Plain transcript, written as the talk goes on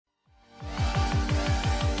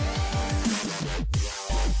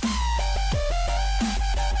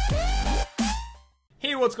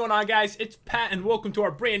what's going on, guys? It's Pat, and welcome to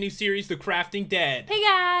our brand new series, The Crafting Dead. Hey,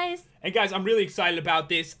 guys! And guys, I'm really excited about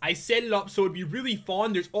this. I set it up so it'd be really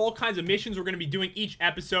fun. There's all kinds of missions we're going to be doing each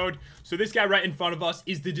episode. So this guy right in front of us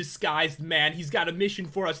is the Disguised Man. He's got a mission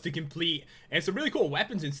for us to complete, and some really cool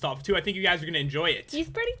weapons and stuff, too. I think you guys are going to enjoy it. He's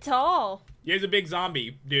pretty tall. Yeah, he's a big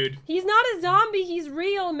zombie, dude. He's not a zombie, he's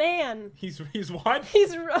real man. He's what?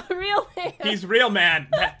 He's a real man. He's real man.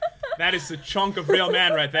 That is a chunk of real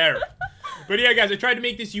man right there. But yeah, guys, I tried to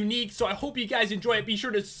make this unique, so I hope you guys enjoy it. Be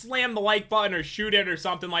sure to slam the like button or shoot it or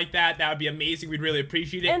something like that. That would be amazing. We'd really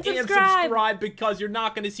appreciate it. And subscribe because you're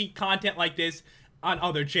not going to see content like this on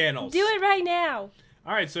other channels. Do it right now.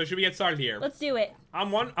 All right, so should we get started here? Let's do it.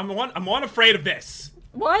 I'm one afraid of this.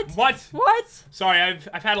 What? What? Sorry,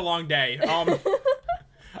 I've had a long day.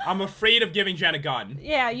 I'm afraid of giving Jen a gun.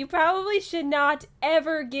 Yeah, you probably should not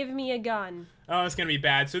ever give me a gun. Oh, it's going to be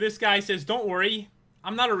bad. So this guy says, don't worry.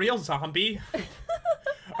 I'm not a real zombie.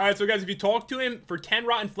 Alright, so guys, if you talk to him, for 10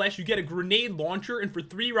 rotten flesh, you get a grenade launcher, and for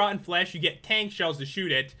 3 rotten flesh, you get tank shells to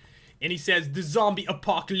shoot it. And he says, the zombie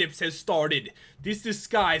apocalypse has started. This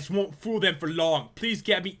disguise won't fool them for long. Please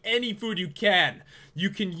get me any food you can. You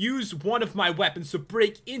can use one of my weapons to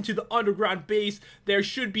break into the underground base. There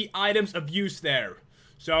should be items of use there.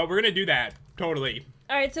 So we're gonna do that, totally.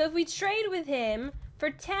 Alright, so if we trade with him, for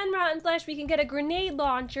 10 rotten flesh, we can get a grenade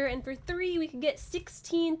launcher, and for 3, we can get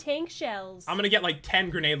 16 tank shells. I'm gonna get like 10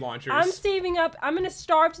 grenade launchers. I'm saving up. I'm gonna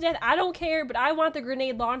starve to death. I don't care, but I want the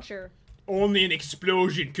grenade launcher. Only an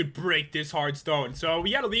explosion could break this hard stone. So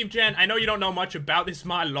we gotta leave, Jen. I know you don't know much about this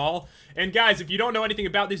mod at all. And guys, if you don't know anything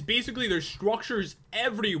about this, basically there's structures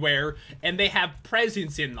everywhere, and they have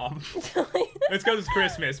presents in them. It's because it's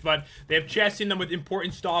Christmas, but they have chests in them with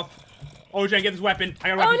important stuff. Oh, Jen, get this weapon. I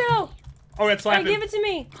got a weapon. Oh, no! Oh, that's slapping. Give it to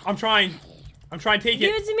me. I'm trying. Take it.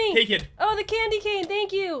 Give it to me. Take it. Oh, the candy cane.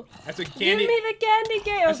 Thank you. That's a candy. Give me the candy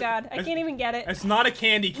cane. Oh, God. I can't even get it. It's not a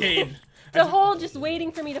candy cane. It's a hole just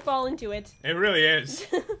waiting for me to fall into it. It really is.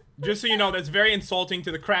 Just so you know, that's very insulting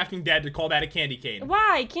to the Crafting Dead to call that a candy cane.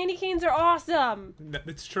 Why? Candy canes are awesome.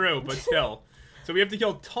 That's true, but still. So we have to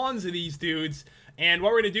kill tons of these dudes. And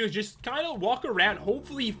what we're going to do is just kind of walk around,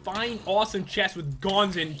 hopefully find awesome chests with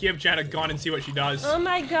guns and give Jen a gun and see what she does. Oh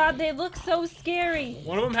my God, they look so scary.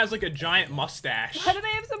 One of them has like a giant mustache. Why do they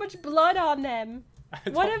have so much blood on them?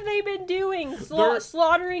 What have they been doing?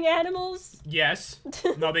 Slaughtering animals? Yes.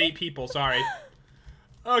 No, they eat people, sorry.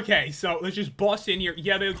 Okay, so let's just bust in here.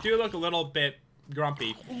 Yeah, they do look a little bit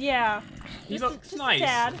grumpy. Yeah. He looks nice. A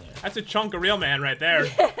tad. That's a chunk of real man right there.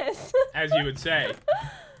 Yes. As you would say.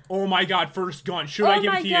 Oh my God, first gun. Should I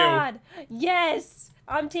give it to you? Oh my God. Yes.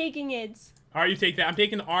 I'm taking it. Alright, you take that. I'm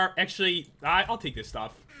taking the R. Actually, I'll take this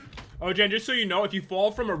stuff. Oh, Jen, just so you know, if you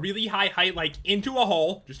fall from a really high height, like into a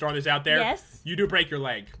hole, just throwing this out there, yes, you do break your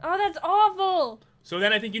leg. Oh, that's awful. So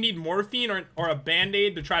then I think you need morphine or a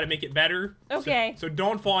band-aid to try to make it better. Okay. So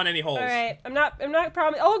don't fall in any holes. Alright, I'm not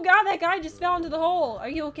promising. Oh God, that guy just fell into the hole. Are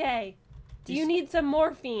you okay? Do you need some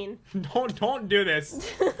morphine? Don't do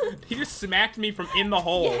this. He just smacked me from in the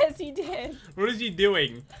hole. Yes, he did. What is he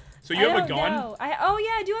doing? So you have a gun? Oh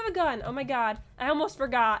yeah, I do have a gun. Oh my God, I almost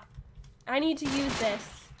forgot. I need to use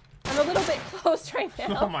this. I'm a little bit close right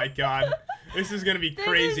now. Oh my God, this is gonna be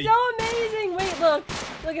crazy. This is so amazing. Wait,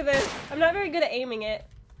 look at this. I'm not very good at aiming it.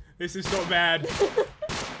 This is so bad.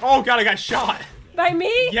 Oh God, I got shot. By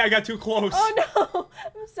me? Yeah, I got too close. Oh no,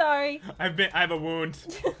 I'm sorry. I have a wound.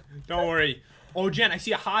 Don't worry. Oh, Jen, I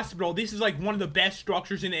see a hospital. This is like one of the best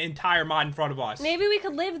structures in the entire mod in front of us. Maybe we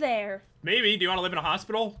could live there. Maybe. Do you want to live in a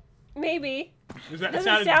hospital? Maybe.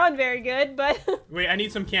 Doesn't sound very good, but... Wait, I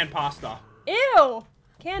need some canned pasta. Ew!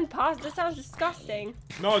 Canned pasta? That sounds disgusting.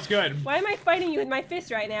 No, it's good. Why am I fighting you with my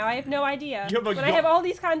fist right now? I have no idea. When I have all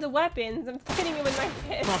these kinds of weapons, I'm fighting you with my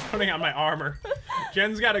fist. I'm putting on my armor.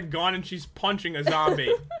 Jen's got a gun and she's punching a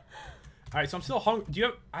zombie. Alright, so I'm still hungry.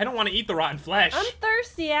 I don't want to eat the rotten flesh. I'm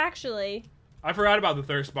thirsty, actually. I forgot about the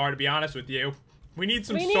thirst bar, to be honest with you. We need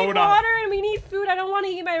some soda. We need water and we need food. I don't want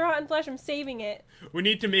to eat my rotten flesh. I'm saving it. We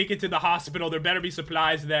need to make it to the hospital. There better be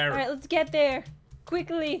supplies there. Alright, let's get there.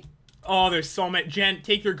 Quickly. Oh, there's so many. Jen,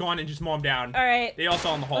 take your gun and just mow them down. Alright. They all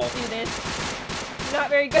fell in the hole. Let's do this. I'm not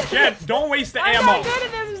very good at Jen, this. don't waste the I'm ammo. not good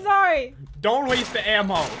at this. I'm sorry. Don't waste the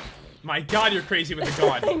ammo. My God, you're crazy with the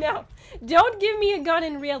gun. I know. Don't give me a gun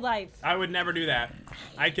in real life. I would never do that.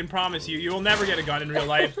 I can promise you, you will never get a gun in real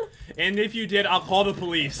life. And if you did, I'll call the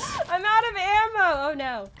police. I'm out of ammo. Oh,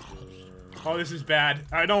 no. Oh, this is bad.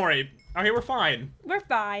 Alright, don't worry. Okay, we're fine. We're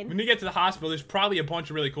fine. When you get to the hospital, there's probably a bunch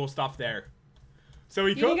of really cool stuff there. So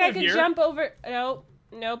we could live here. You think I could jump over? Nope.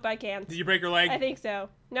 Nope, I can't. Did you break your leg? I think so.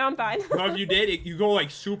 No, I'm fine. No, if you did, you go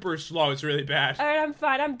like super slow. It's really bad. Alright, I'm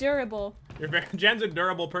fine. I'm durable. Jen's a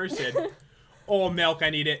durable person. Oh, milk, I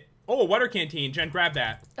need it. Oh, a water canteen. Jen, grab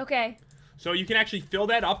that. Okay. So you can actually fill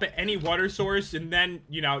that up at any water source and then,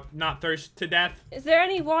 you know, not thirst to death. Is there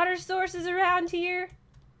any water sources around here?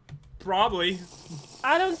 Probably.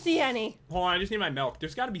 I don't see any. Hold on, I just need my milk.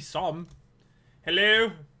 There's got to be some.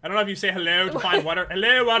 Hello? I don't know if you say hello to find water.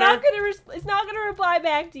 Hello, water? It's not gonna reply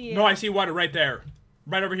back to you. No, I see water right there.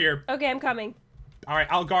 Right over here. Okay, I'm coming. All right,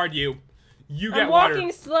 I'll guard you. You get I'm water.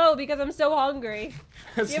 walking slow because I'm so hungry.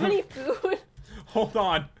 Do you have any food? Hold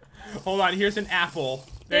on. Hold on, here's an apple.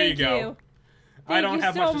 There you go. I don't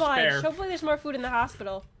have much to spare. Hopefully there's more food in the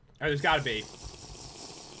hospital. All right, there's gotta be.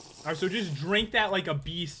 All right, so just drink that like a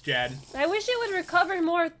beast, Jen. I wish it would recover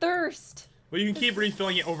more thirst. Well, you can keep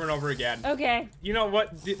refilling it over and over again. Okay. You know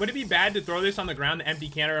what? Would it be bad to throw this on the ground, the empty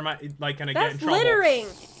can, or am I like gonna get in trouble? That's littering.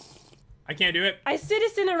 I can't do it. I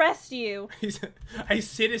citizen arrest you. I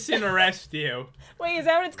citizen arrest you. Wait, is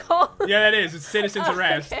that what it's called? Yeah, that is. It's citizen's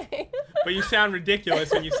arrest. Okay. But you sound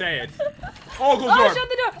ridiculous when you say it. Oh, close Oh, door. shut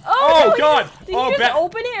the door. Oh, no, God. Did you just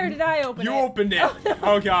open it or did I open it? You opened it. Oh, no.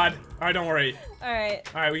 Oh, God. All right, don't worry. All right.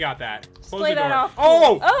 All right, we got that. Close play the door. that off.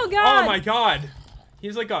 Oh! Oh, God. Oh, my God.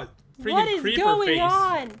 He's like a freaking What is creeper going face.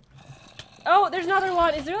 on? Oh, there's another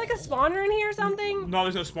one. Is there like a spawner in here or something? No,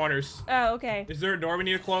 there's no spawners. Oh, okay. Is there a door we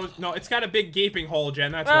need to close? No, it's got a big gaping hole,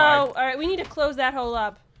 Jen. That's Oh, why. all right. We need to close that hole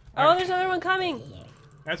up. All Oh, right. there's another one coming.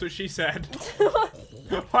 That's what she said.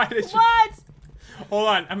 Why did she... What? Hold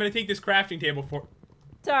on. I'm going to take this crafting table for...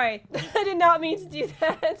 Sorry. I did not mean to do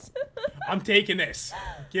that. I'm taking this.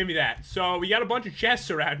 Give me that. So, we got a bunch of chests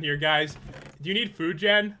around here, guys. Do you need food,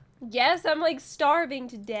 Jen? Yes, I'm like starving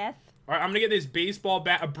to death. All right, I'm going to get this baseball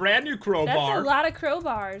bat, a brand new crowbar. That's a lot of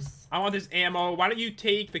crowbars. I want this ammo. Why don't you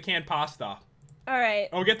take the canned pasta? All right.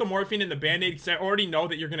 Oh, get the morphine and the band-aid because I already know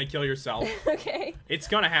that you're going to kill yourself. Okay. It's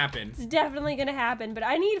going to happen. It's definitely going to happen, but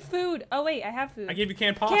I need food. Oh, wait, I have food. I gave you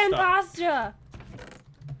canned pasta. Canned pasta.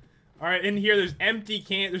 All right, in here, there's empty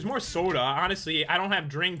can. There's more soda. Honestly, I don't have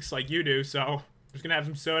drinks like you do, so I'm just going to have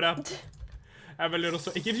some soda. Have a little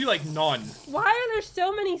soda. It gives you, like, none. Why are there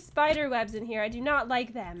so many spider webs in here? I do not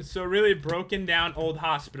like them. So, really broken down old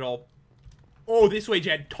hospital. Oh, this way,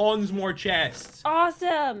 Jen. Tons more chests.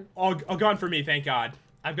 Awesome. Oh, a gun for me, thank God.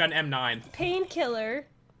 I've got an M9. Painkiller.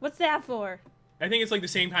 What's that for? I think it's like the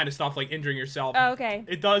same kind of stuff, like injuring yourself. Oh, okay.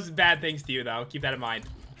 It does bad things to you, though. Keep that in mind.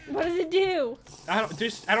 What does it do? I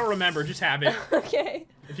don't remember. Just have it. Okay.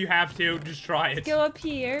 If you have to, just try it. Go up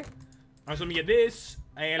here. All right, so let me get this,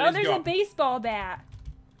 and Oh, let's there's go. a baseball bat.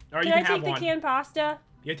 All right, Can you I can have take the one. canned pasta?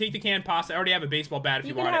 Yeah, take the canned pasta. I already have a baseball bat if you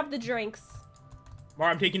You want can have it. the drinks. All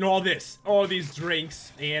right, I'm taking all this, all these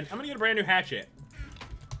drinks, and I'm gonna get a brand new hatchet.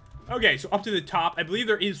 Okay, so up to the top. I believe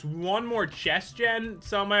there is one more chest, Jen,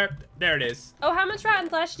 somewhere. There it is. Oh, how much rotten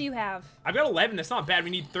flesh do you have? I've got 11. That's not bad. We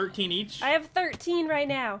need 13 each. I have 13 right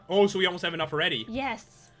now. Oh, so we almost have enough already.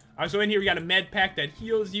 Yes. All right, so in here we got a med pack that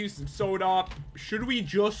heals you, some soda. Should we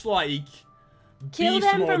just, like, Kill beast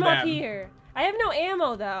them mode from up them? here. I have no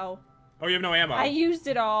ammo, though. Oh, you have no ammo. I used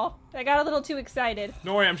it all. I got a little too excited.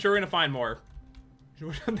 Don't worry, I'm sure we're gonna find more.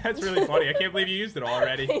 That's really funny. I can't believe you used it all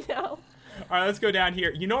already. I know. All right, let's go down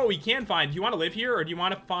here. You know what we can find? Do you want to live here, or do you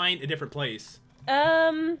want to find a different place?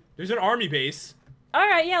 There's an army base. All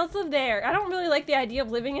right, yeah, let's live there. I don't really like the idea of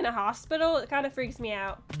living in a hospital. It kind of freaks me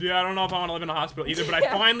out. Yeah, I don't know if I want to live in a hospital either, but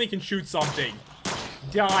Yeah. I finally can shoot something.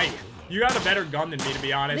 Die. You got a better gun than me, to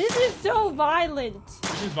be honest. This is so violent.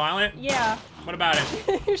 This is violent? Yeah. What about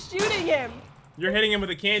it? You're shooting him. You're hitting him with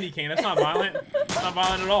a candy cane. That's not violent. It's not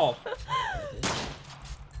violent at all.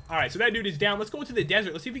 All right, so that dude is down. Let's go into the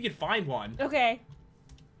desert. Let's see if we can find one. Okay.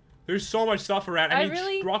 There's so much stuff around. I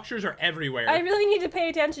mean, structures are everywhere. I really need to pay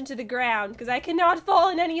attention to the ground because I cannot fall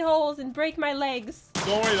in any holes and break my legs.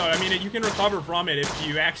 Don't worry, though. I mean, you can recover from it if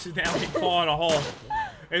you accidentally fall in a hole.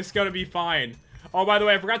 It's going to be fine. Oh, by the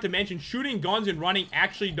way, I forgot to mention, shooting guns and running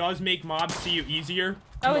actually does make mobs see you easier.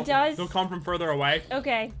 Oh, it does? They'll come from further away.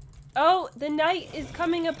 Okay. Oh, the night is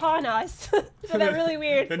coming upon us. Isn't that really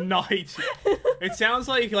weird? The night. It sounds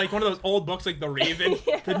like one of those old books like The Raven.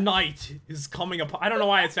 Yeah. The night is coming upon... I don't know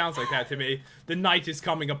why it sounds like that to me. The night is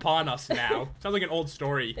coming upon us now. Sounds like an old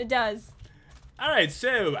story. It does. Alright,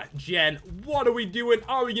 so, Jen, what are we doing?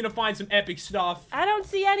 Are we going to find some epic stuff? I don't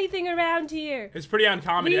see anything around here. It's pretty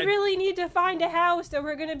uncommon. We really need to find a house or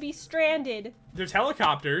we're going to be stranded. There's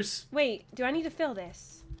helicopters. Wait, do I need to fill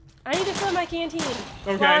this? I need to fill my canteen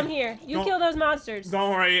Okay. while I'm here. You kill those monsters.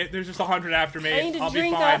 Don't worry, there's just 100 after me. I need to I'll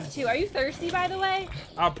drink be fine. up too. Are you thirsty, by the way?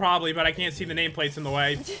 Probably, but I can't see the nameplates in the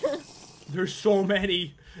way. There's so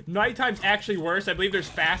many. Nighttime's actually worse. I believe there's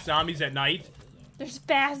fast zombies at night. There's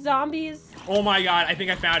fast zombies. Oh my god, I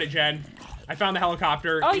think I found it, Jen. I found the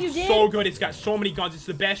helicopter. Oh, it's you did? so good. It's got so many guns. It's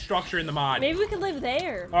the best structure in the mod. Maybe we could live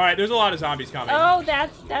there. All right, there's a lot of zombies coming. Oh,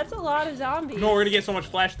 that's a lot of zombies. No, we're gonna get so much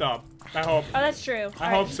flesh though. I hope. Oh, that's true. I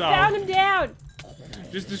hope so. Found him down.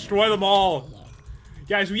 Just destroy them all.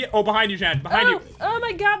 Guys, oh, behind you, Jen. Behind you. Oh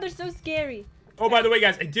my god, they're so scary. Oh, by the way,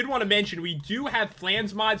 guys, I did want to mention we do have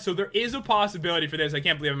Flans Mod, so there is a possibility for this. I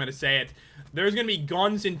can't believe I'm gonna say it. There's gonna be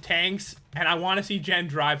guns and tanks, and I want to see Jen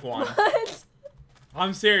drive one. What?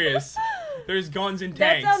 I'm serious. There's guns and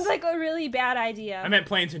tanks. That sounds like a really bad idea. I meant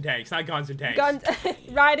planes and tanks, not guns and tanks. Guns.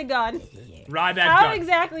 Ride a gun. Ride that gun. How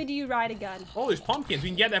exactly do you ride a gun? Oh, there's pumpkins. We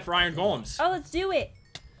can get that for iron golems. Oh, let's do it.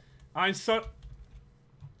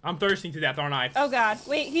 I'm thirsting to death, aren't I? Oh god.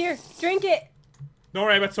 Wait, here. Drink it. Don't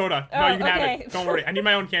worry about soda. No, Oh, you can have okay. it. Don't worry. I need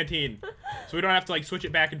my own canteen. So we don't have to, like, switch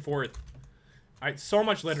it back and forth. Alright, so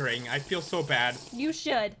much littering. I feel so bad. You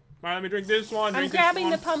should. Alright, let me drink this one. I'm grabbing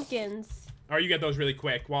the pumpkins. Alright, you get those really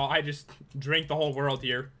quick while I just drink the whole world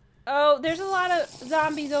here. Oh, there's a lot of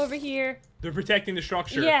zombies over here. They're protecting the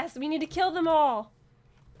structure. Yes, we need to kill them all.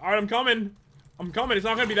 Alright, I'm coming. I'm coming. It's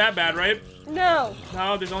not gonna be that bad, right? No.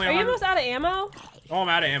 No, there's only Are you 100. almost out of ammo? Oh, I'm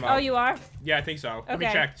out of ammo. Oh, you are? Yeah, I think so. Let me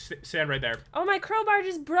Okay. check. Stand right there. Oh, my crowbar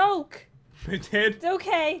just broke. It did? It's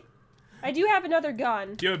okay. I do have another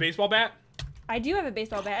gun. Do you have a baseball bat? I do have a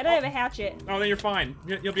baseball bat, and I have a hatchet. Oh, then you're fine.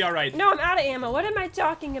 You'll be alright. No, I'm out of ammo. What am I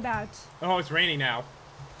talking about? Oh, it's raining now.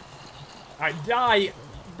 I die,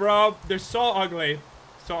 bro. They're so ugly.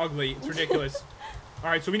 So ugly. It's ridiculous.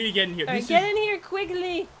 Alright, so we need to get in here. Alright, get in here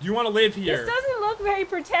quickly. Do you want to live here? This doesn't look very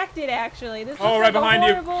protected, actually. This looks Oh, right like behind a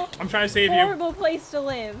you. horrible, I'm trying to save you. horrible place to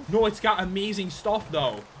live. No, it's got amazing stuff,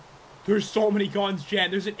 though. There's so many guns, Jen.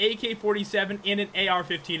 There's an AK-47 and an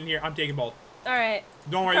AR-15 in here. I'm taking both. Alright.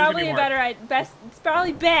 Don't worry, there's gonna Probably be a more. better It's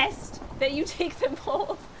probably best that you take them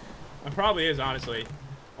both. It probably is, honestly.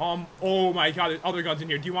 Oh my god, there's other guns in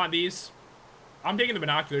here. Do you want these? I'm taking the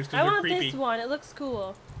binoculars because I they're want creepy. this one. It looks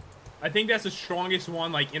cool. I think that's the strongest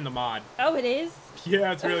one, like, in the mod. Oh, it is?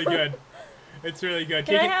 Yeah, it's really good. It's really good.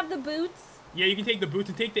 Can I have the boots? Yeah, you can take the boots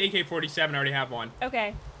and take the AK-47. I already have one.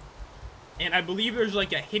 Okay. And I believe there's,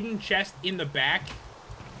 like, a hidden chest in the back.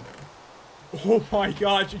 Oh my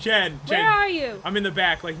god, Jen. Where are you? I'm in the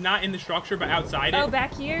back, like, not in the structure, but outside Oh, it.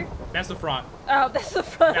 back here? That's the front. Oh, that's the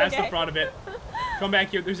front. That's okay. the front of it. Come back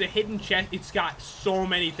here. There's a hidden chest. It's got so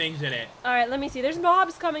many things in it. Alright, let me see. There's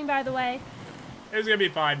mobs coming, by the way. It's gonna be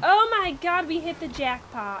fine. Oh my god, we hit the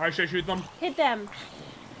jackpot. Alright, should I shoot them? Hit them.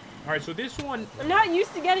 Alright, so this one... I'm not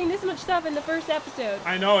used to getting this much stuff in the first episode.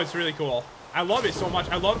 I know, it's really cool. I love it so much.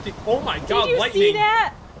 I love the... Oh my god, Did you lightning. see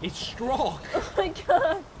that? It's strong. Oh my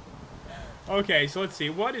god. Okay, so let's see.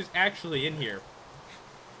 What is actually in here?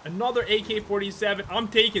 Another AK-47. I'm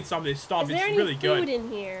taking some of this stuff. Is there It's any really food good.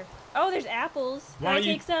 in here? Oh, there's apples. Can Why I don't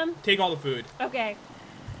you take some? Take all the food. Okay.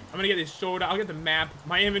 I'm gonna get this soda. I'll get the map.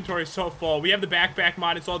 My inventory is so full. We have the backpack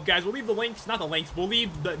mod installed. Guys, we'll leave the links. Not the links. We'll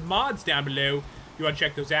leave the mods down below if you want to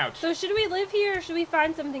check those out. So should we live here or should we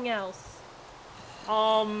find something else?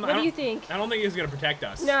 What do you think? I don't think it's gonna protect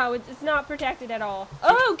us. No, it's not protected at all.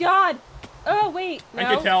 Oh god! Oh wait, no.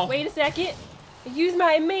 I can tell. Wait a second. Use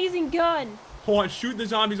my amazing gun. Hold on. Shoot the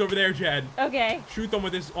zombies over there, Jed. Okay. Shoot them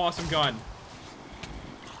with this awesome gun.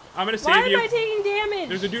 I'm gonna Why save you. am I taking damage?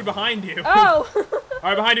 There's a dude behind you. Oh!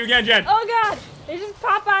 Alright, behind you again, Jed. Oh god! They just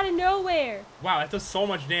pop out of nowhere. Wow, that does so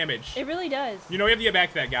much damage. It really does. You know, we have to get back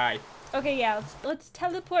to that guy. Okay, yeah, let's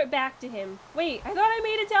teleport back to him. Wait, I thought I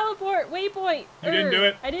made a teleport waypoint. You didn't do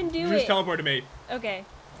it? I didn't do You it. just teleported me. Okay.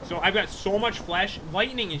 So I've got so much flesh.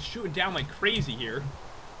 Lightning is shooting down like crazy here.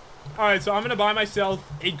 Alright, so I'm gonna buy myself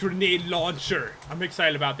a grenade launcher. I'm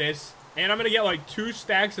excited about this. And I'm gonna get like 2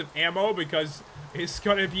 stacks of ammo because it's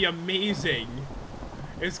gonna be amazing.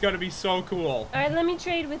 It's gonna be so cool. Alright, let me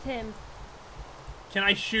trade with him. Can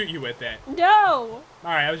I shoot you with it? No!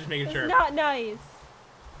 Alright, I was just making That's sure. not nice.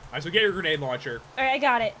 Alright, so get your grenade launcher. Alright, I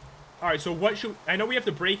got it. Alright, so what should... I know we have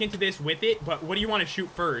to break into this with it, but what do you want to shoot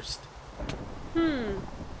first?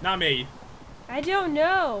 Not me. I don't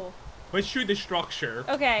know. Let's shoot the structure.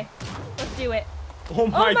 Okay, let's do it. Oh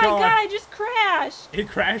my god. I just crashed. It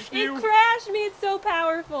crashed you? It crashed me. It's so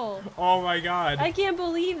powerful. Oh my god. I can't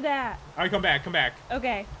believe that. Alright, come back, come back.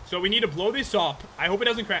 Okay, So we need to blow this up. I hope it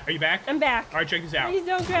doesn't crash. Are you back? I'm back. Alright, check this out. Please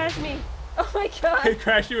don't crash me. Oh my god. It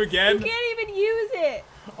crashed you You again? can't even use it.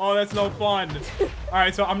 Oh, that's no fun.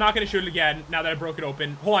 Alright, so I'm not going to shoot it again now that I broke it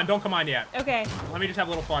open. Hold on, don't come on yet. Okay. Let me just have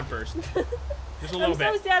a little fun first. Just a little I'm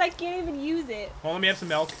bit. so sad I can't even use it. Well, let me have some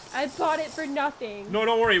milk. I bought it for nothing. No,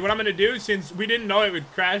 don't worry. What I'm going to do, since we didn't know it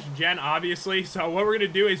would crash Jen, obviously, so what we're going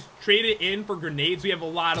to do is trade it in for grenades. We have a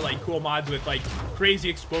lot of, like, cool mods with, like, crazy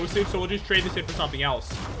explosives, so we'll just trade this in for something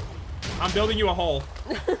else. I'm building you a hole.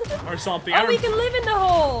 Or something. Oh, we can live in the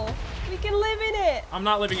hole. We can live in it. I'm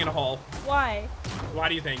not living in a hole. Why? Why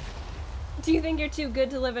do you think? Do you think you're too good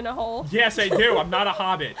to live in a hole? Yes, I do. I'm not a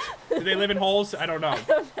hobbit. Do they live in holes? I don't know. I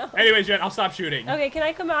don't know. Anyways, Jen, I'll stop shooting. Okay, can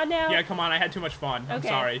I come on now? Yeah, come on. I had too much fun. I'm Okay.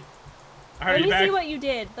 sorry. All right, Let me back? see what you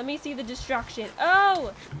did. Let me see the destruction.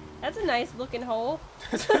 Oh, that's a nice looking hole.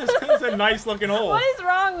 That's a nice looking hole. What is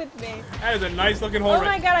wrong with me? That is a nice looking hole. Oh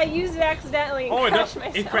my god, I used it accidentally and Oh, crashed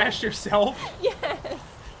myself. it crashed yourself? Yes.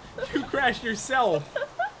 You crashed yourself.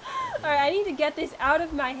 Alright, I need to get this out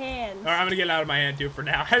of my hands. Alright, I'm gonna get it out of my hand too for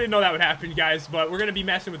now. I didn't know that would happen, guys, but we're gonna be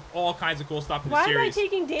messing with all kinds of cool stuff in the Why series. am I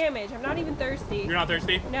taking damage? I'm not even thirsty. You're not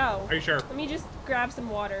thirsty? No. Are you sure? Let me just grab some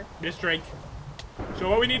water. Just drink. So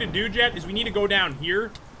what we need to do, Jet, is we need to go down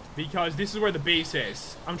here because this is where the base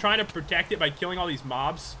is. I'm trying to protect it by killing all these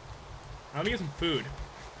mobs. Let me get some food.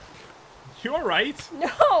 You alright?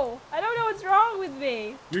 No! I don't know what's wrong with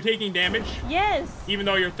me. You're taking damage? Yes. Even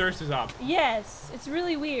though your thirst is up. Yes. It's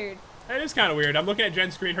really weird. That is kind of weird. I'm looking at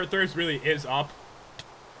Jen's screen. Her thirst really is up.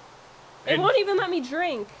 It won't even let me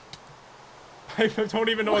drink. I don't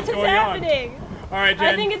even know what's What's going happening? on. Alright,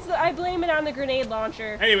 Jen. I think it's I blame it on the grenade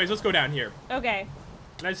launcher. Anyways, let's go down here. Okay.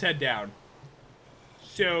 Let's head down.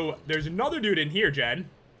 So, there's another dude in here, Jen.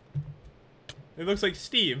 It looks like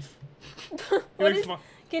Steve. What is,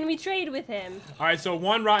 can we trade with him? Alright, so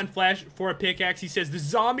 1 rotten flesh for a pickaxe. He says, the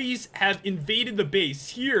zombies have invaded the base.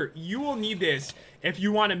 Here, you will need this if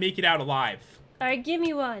you want to make it out alive. Alright, give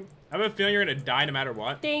me one. I have a feeling you're going to die no matter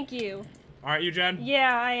what. Thank you. Aren't you, Jen?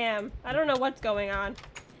 Yeah, I am. I don't know what's going on.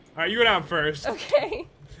 Alright, you go down first. Okay.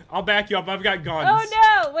 I'll back you up. I've got guns.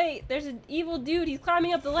 Oh no! Wait, there's an evil dude. He's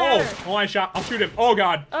climbing up the ladder. Oh, hold on, I'll shoot him. Oh,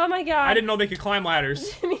 God. Oh my god. I didn't know they could climb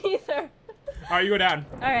ladders. Me either. Alright, you go down.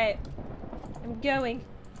 Alright. I'm going.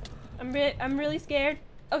 I'm really scared.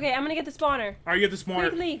 Okay, I'm gonna get the spawner. Alright, you get the spawner.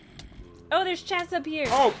 Quickly. Oh, there's chests up here.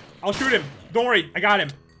 Oh, I'll shoot him. Don't worry. I got him.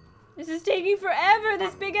 This is taking forever.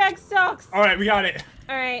 This big axe sucks. Alright, we got it.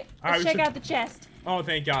 Alright, Alright, let's check out the chest. Oh,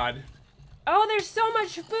 thank God. Oh, there's so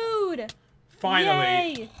much food.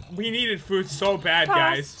 Finally. Yay. We needed food so bad,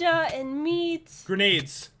 guys. Pasta and meat.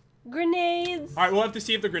 Grenades. Grenades. Alright, we'll have to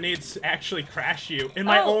see if the grenades actually crash you. In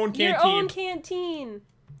my own canteen. Your own canteen.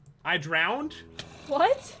 I drowned?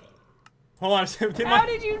 What? Hold on a second. How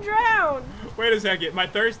did you drown? Wait a second. My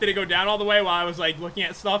thirst, did it go down all the way while I was, like, looking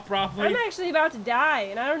at stuff properly? I'm actually about to die,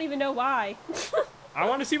 and I don't even know why. I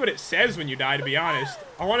want to see what it says when you die, to be honest.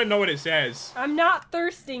 I want to know what it says. I'm not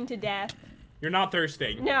thirsting to death. You're not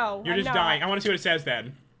thirsting. No, You're I'm just not. dying. I want to see what it says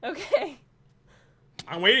then. Okay.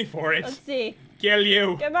 I'm waiting for it. Let's see. Kill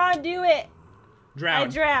you. Come on, do it. Drown.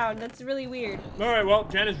 I drowned. That's really weird. Alright, well,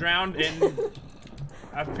 Jen is drowned, and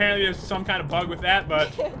apparently there's some kind of bug with that, but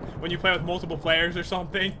when you play with multiple players or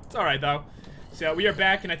something, it's alright, though. So, we are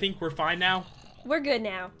back, and I think we're fine now. We're good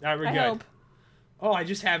now. Alright, we're I good. hope. Oh,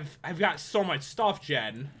 I've got so much stuff,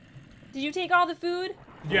 Jen. Did you take all the food?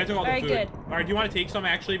 Yeah, I took all the Alright, food. good. Alright, do you want to take some,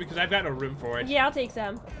 actually? Because I've got no room for it. Yeah, I'll take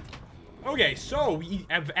some. Okay, so we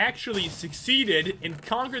have actually succeeded and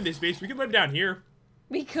conquered this base. We can live down here.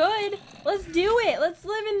 We could. Let's do it. Let's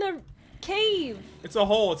live in the cave. It's a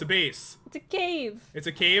hole. It's a base. It's a cave. It's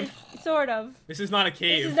a cave? Sort of. This is not a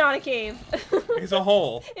cave. This is not a cave. It's a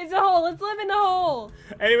hole. It's a hole. Let's live in the hole.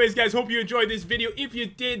 Anyways, guys, hope you enjoyed this video. If you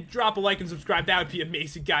did, drop a like and subscribe. That would be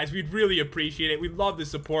amazing, guys. We'd really appreciate it. We'd love the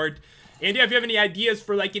support. And yeah, if you have any ideas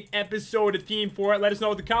for, like, an episode, a theme for it, let us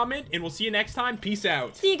know in the comment. And we'll see you next time. Peace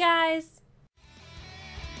out. See you guys.